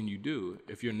 and what can you do?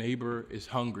 If your neighbor is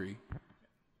hungry,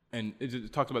 and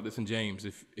it talks about this in James,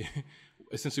 if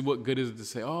essentially what good is it to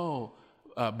say,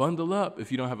 bundle up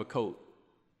if you don't have a coat,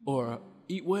 or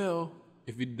eat well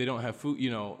if they don't have food.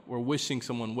 We're wishing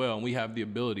someone well, and we have the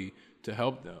ability to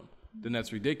help them. Then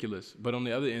that's ridiculous. But on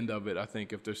the other end of it, I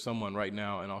think if there's someone right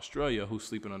now in Australia who's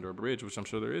sleeping under a bridge, which I'm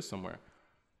sure there is somewhere,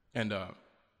 and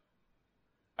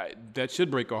that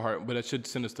should break our heart, but that should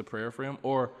send us to prayer for him.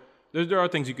 Or there are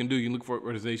things you can do. You can look for an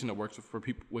organization that works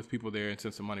with people there and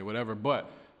send some money, whatever.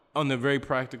 But on the very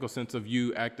practical sense of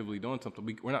you actively doing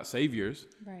something. We're not saviors,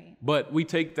 Right. but we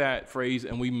take that phrase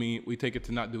and we take it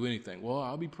to not do anything. Well,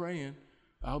 I'll be praying.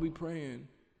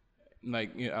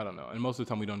 Like, I don't know. And most of the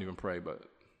time we don't even pray, but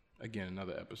again,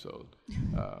 another episode.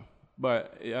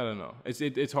 But I don't know.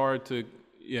 It's hard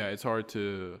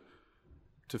to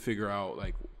figure out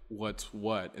like what's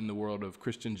what in the world of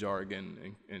Christian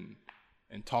jargon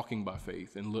and talking by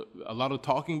faith, and a lot of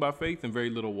talking by faith and very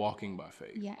little walking by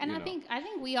faith. Yeah, and I think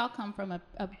we all come from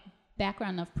a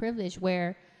background of privilege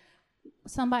where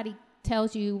somebody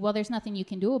tells you, well, there's nothing you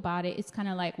can do about it. It's kind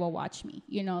of like, well, watch me,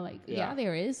 yeah,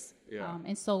 there is. Yeah.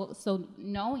 And so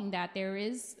knowing that there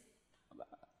is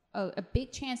a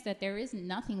big chance that there is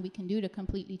nothing we can do to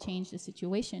completely change the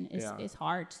situation is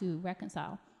hard to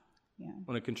reconcile. Yeah.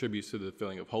 When it contributes to the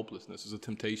feeling of hopelessness, there's a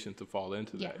temptation to fall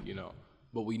into that,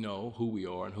 But we know who we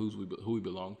are and who we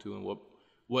belong to, and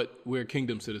what we're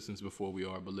kingdom citizens before we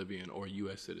are Bolivian or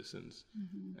U.S. citizens.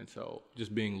 Mm-hmm. And so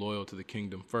just being loyal to the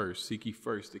kingdom first, seek ye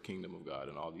first the kingdom of God,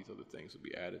 and all these other things will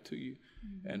be added to you.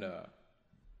 Mm-hmm. And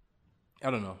I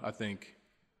don't know. I think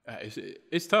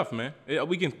it's tough, man.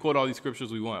 We can quote all these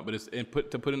scriptures we want, but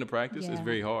to put into practice, it's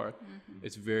very hard. Mm-hmm.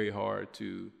 It's very hard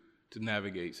to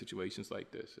navigate situations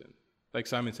like this. And like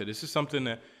Simon said, this is something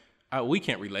that we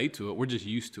can't relate to it. We're just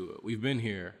used to it. We've been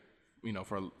here,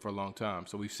 for a long time,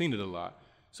 so we've seen it a lot.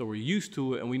 So we're used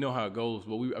to it, and we know how it goes.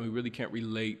 But we really can't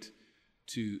relate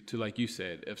to like you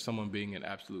said, if someone being in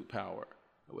absolute power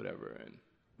or whatever.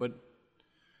 But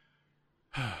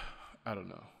I don't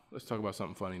know. Let's talk about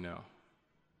something funny now.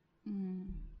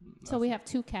 So we have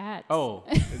 2 cats. Oh,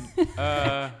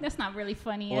 that's not really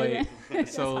funny. Wait,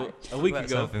 so a week ago,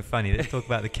 something funny. Let's talk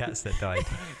about the cats that died.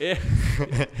 Yeah.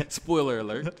 Spoiler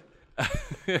alert.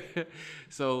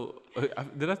 So we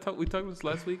talked about this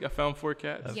last week? I found 4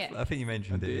 cats. Yeah. I think you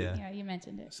mentioned it. Yeah. Yeah, you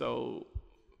mentioned it. So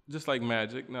just like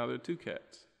magic, now there are 2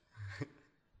 cats.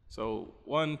 So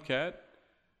one cat.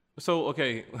 So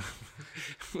okay,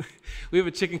 we have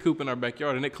a chicken coop in our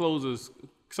backyard, and it closes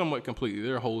somewhat completely.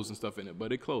 There are holes and stuff in it,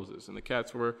 but it closes. And the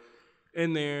cats were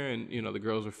in there, and the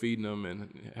girls were feeding them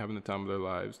and having the time of their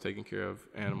lives, taking care of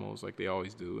animals like they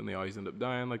always do, and they always end up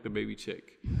dying like the baby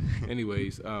chick.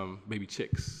 Anyways, baby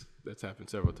chicks. That's happened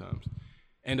several times.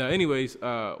 And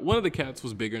one of the cats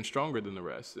was bigger and stronger than the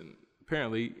rest, and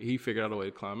apparently he figured out a way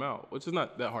to climb out, which is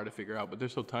not that hard to figure out, but they're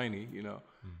so tiny,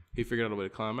 He figured out a way to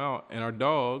climb out, and our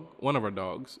dog, one of our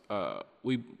dogs,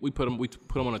 we put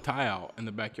him on a tie out in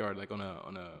the backyard, like on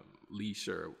a leash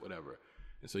or whatever,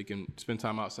 and so he can spend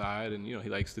time outside, and he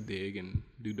likes to dig and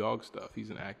do dog stuff. He's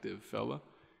an active fella,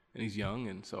 and he's young,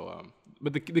 and so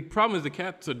but the problem is the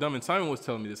cats are dumb. And Simon was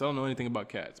telling me this. I don't know anything about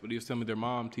cats, but he was telling me their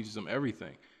mom teaches them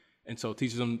everything, and so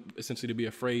teaches them essentially to be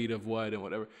afraid of what and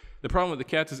whatever. The problem with the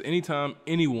cats is anytime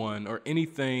anyone or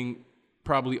anything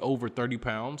probably over 30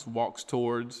 pounds walks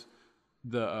towards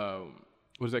the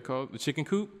what is that called? The chicken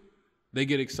coop. They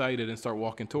get excited and start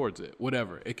walking towards it.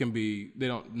 Whatever. It can be, they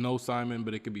don't know Simon,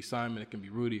 but it could be Simon, it can be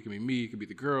Rudy, it can be me, it can be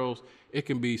the girls, it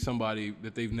can be somebody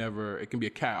that it can be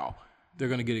a cow. They're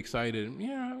gonna get excited and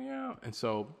meow. And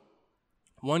so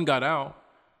one got out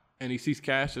and he sees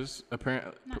Cassius,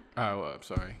 apparently I'm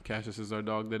sorry, Cassius is our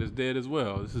dog that is dead as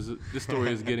well. This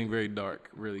story is getting very dark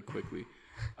really quickly.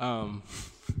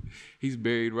 He's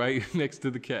buried right next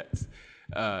to the cats.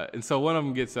 And so one of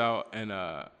them gets out and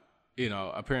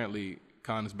apparently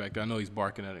Khan is back there. I know he's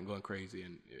barking at it and going crazy,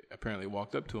 and apparently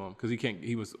walked up to him because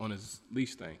he was on his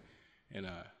leash thing, and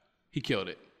he killed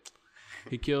it.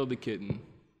 He killed the kitten,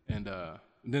 and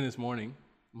then this morning,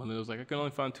 Melinda was like, I can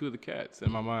only find 2 of the cats.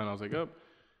 In my mind, I was like, oh,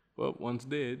 well, one's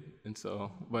dead. And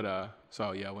so, I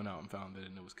went out and found it,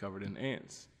 and it was covered in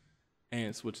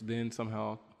ants, which then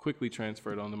somehow quickly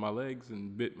transferred onto my legs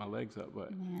and bit my legs up, but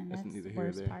that's neither here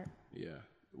nor there. Part. Yeah.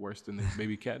 Worse than the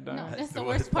baby cat dying. No, that's the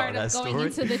worst part of going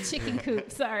into the chicken coop.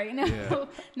 Sorry, no,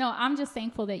 I'm just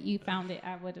thankful that you found it.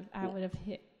 I would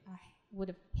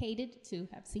have hated to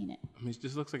have seen it. I mean, it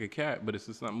just looks like a cat, but it's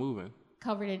just not moving.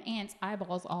 Covered in ants,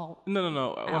 eyeballs all.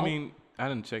 No. I mean, I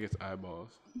didn't check its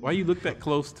eyeballs. Why you look that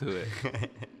close to it?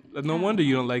 No wonder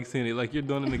you don't like seeing it. Like you're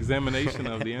doing an examination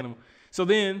of the animal. So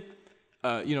then,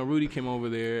 Rudy came over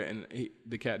there, and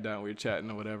the cat died. We were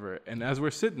chatting or whatever. And as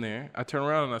we're sitting there, I turn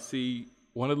around and I see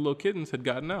one of the little kittens had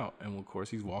gotten out, and of course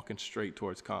he's walking straight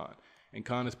towards Khan, and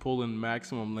Khan is pulling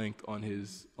maximum length on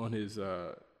his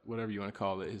whatever you want to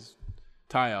call it, his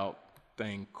tie out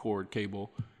thing, cord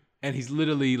cable, and he's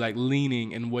literally like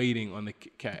leaning and waiting on the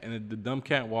cat, and the dumb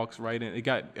cat walks right in.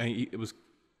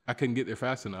 I couldn't get there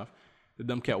fast enough. The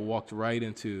dumb cat walked right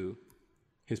into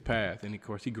his path, and of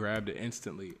course he grabbed it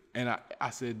instantly, and I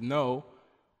said no.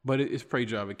 but his prey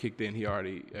drive had kicked in.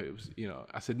 It was,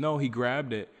 I said, no, he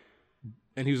grabbed it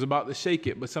and he was about to shake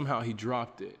it, but somehow he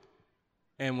dropped it.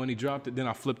 And when he dropped it, then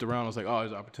I flipped around. I was like, oh,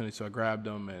 there's an opportunity. So I grabbed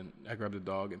him and I grabbed the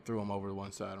dog and threw him over to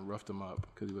one side and roughed him up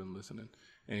because he wasn't listening.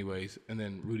 Anyways, and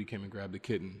then Rudy came and grabbed the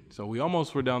kitten. So we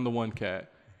almost were down to one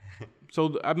cat.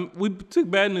 So we took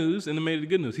bad news and then made it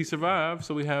good news. He survived,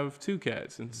 so we have 2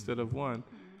 cats instead of 1,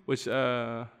 which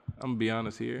I'm going to be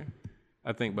honest here.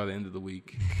 I think by the end of the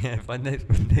week. Yeah, by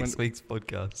next week's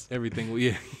podcast. Everything will,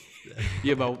 yeah.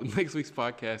 Yeah, by next week's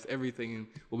podcast, everything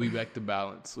will be back to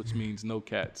balance, which means no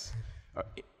cats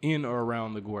in or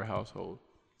around the Gore household.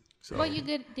 So, well, you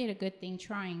did a good thing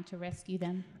trying to rescue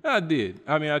them. I did.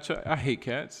 I mean, I hate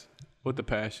cats with a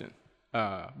passion.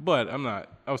 But I'm not,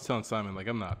 I was telling Simon, like,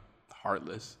 I'm not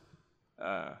heartless.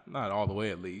 Not all the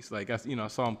way, at least. Like, I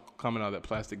saw them coming out of that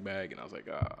plastic bag, and I was like,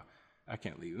 I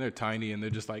can't leave them. They're tiny, and they're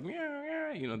just like, meow,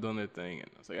 meow, doing their thing. And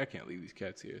I was like, I can't leave these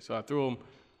cats here. So I threw them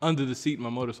under the seat of my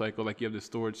motorcycle, like you have the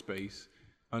storage space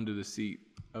under the seat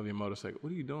of your motorcycle.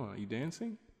 What are you doing? Are you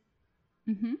dancing?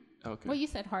 Mm-hmm. Okay. Well, you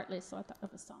said heartless, so I thought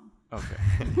of a song.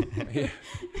 Okay.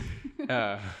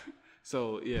 Yeah.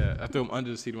 So, yeah, I threw them under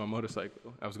the seat of my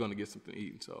motorcycle. I was going to get something to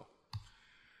eat, and so.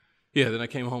 Yeah, then I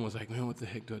came home and was like, man, what the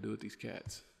heck do I do with these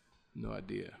cats? No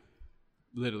idea.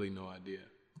 Literally no idea.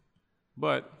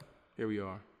 But here we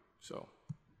are. So,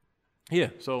 yeah,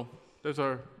 so there's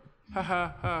our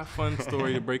fun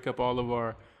story to break up all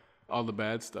the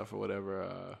bad stuff or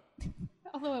whatever.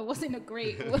 Although it wasn't a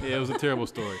great Yeah, it was a terrible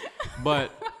story.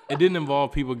 But it didn't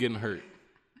involve people getting hurt.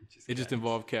 It just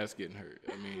involved cats getting hurt.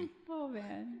 I mean, oh,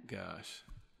 man. Gosh.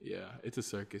 Yeah, it's a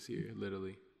circus here,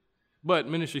 literally. But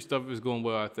ministry stuff is going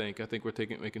well, I think. I think we're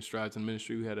making strides in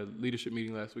ministry. We had a leadership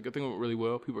meeting last week. I think it went really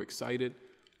well. People are excited.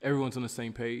 Everyone's on the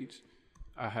same page.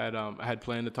 I had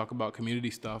planned to talk about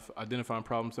community stuff, identifying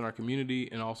problems in our community,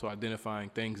 and also identifying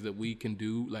things that we can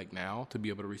do like now to be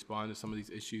able to respond to some of these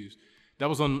issues. That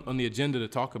was on the agenda to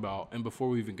talk about, and before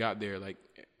we even got there, like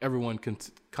everyone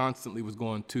constantly was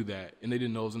going to that, and they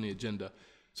didn't know it was on the agenda.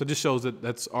 So it just shows that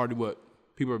that's already what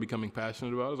people are becoming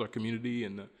passionate about, is our community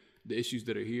and the issues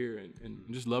that are here, and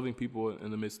just loving people in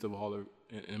the midst of all of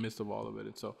it.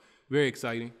 And so very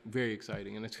exciting,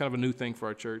 and it's kind of a new thing for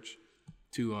our church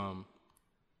to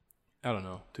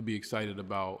to be excited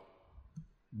about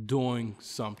doing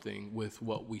something with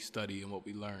what we study and what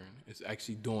we learn. It's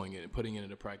actually doing it and putting it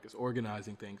into practice,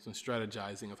 organizing things and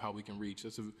strategizing of how we can reach.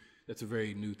 That's a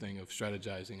very new thing, of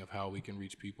strategizing of how we can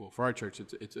reach people. For our church,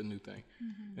 it's a new thing.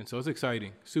 Mm-hmm. And so it's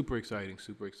exciting, super exciting.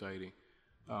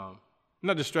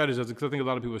 Not just strategizing, because I think a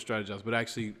lot of people strategize, but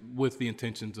actually with the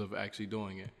intentions of actually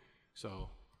doing it. So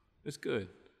it's good.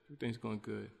 Everything's going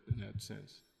good in that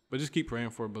sense. But just keep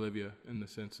praying for Bolivia in the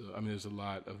sense of,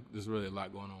 there's really a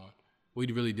lot going on. We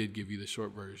really did give you the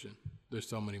short version. There's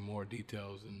so many more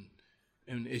details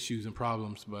and issues and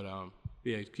problems, but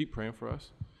yeah, keep praying for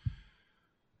us.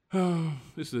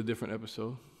 This is a different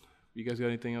episode. You guys got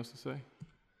anything else to say?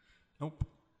 Nope.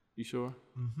 You sure?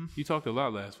 Mm-hmm. You talked a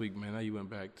lot last week, man. Now you went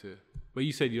back to, but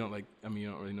you said you don't you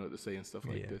don't really know what to say and stuff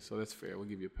like this, so that's fair. We'll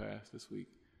give you a pass this week.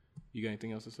 You got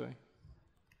anything else to say?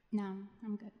 No,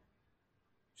 I'm good.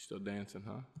 Still dancing,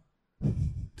 huh?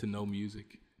 To no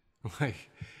music.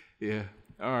 Yeah.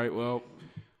 All right, well,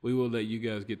 we will let you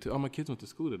guys get to, my kids went to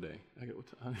school today. I don't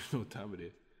know what time it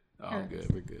is. Oh,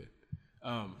 good. We're good.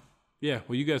 Yeah,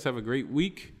 well, you guys have a great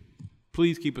week.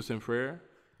 Please keep us in prayer.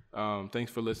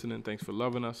 Thanks for listening. Thanks for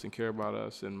loving us and care about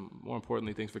us. And more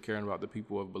importantly, thanks for caring about the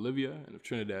people of Bolivia and of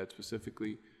Trinidad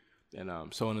specifically, and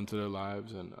sowing into their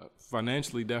lives, and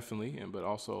financially definitely, but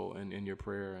also in your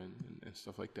prayer and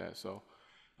stuff like that. So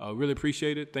really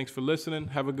appreciate it. Thanks for listening.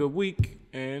 Have a good week.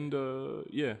 And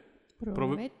yeah.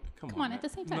 Come on, at the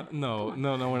same time. No, we're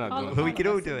not doing it. We can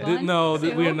all do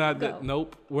it. We're not.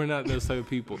 Nope, we're not those type of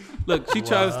people. Look, she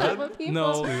tries to.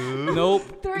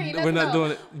 Nope. 3, we're not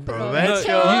doing it.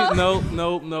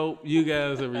 Nope. You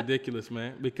guys are ridiculous,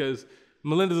 man. Because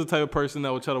Melinda's the type of person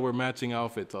that would try to wear matching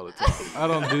outfits all the time. I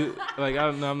don't do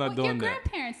I'm not doing your that.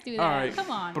 grandparents do that. All right. Come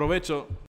on. Provecho.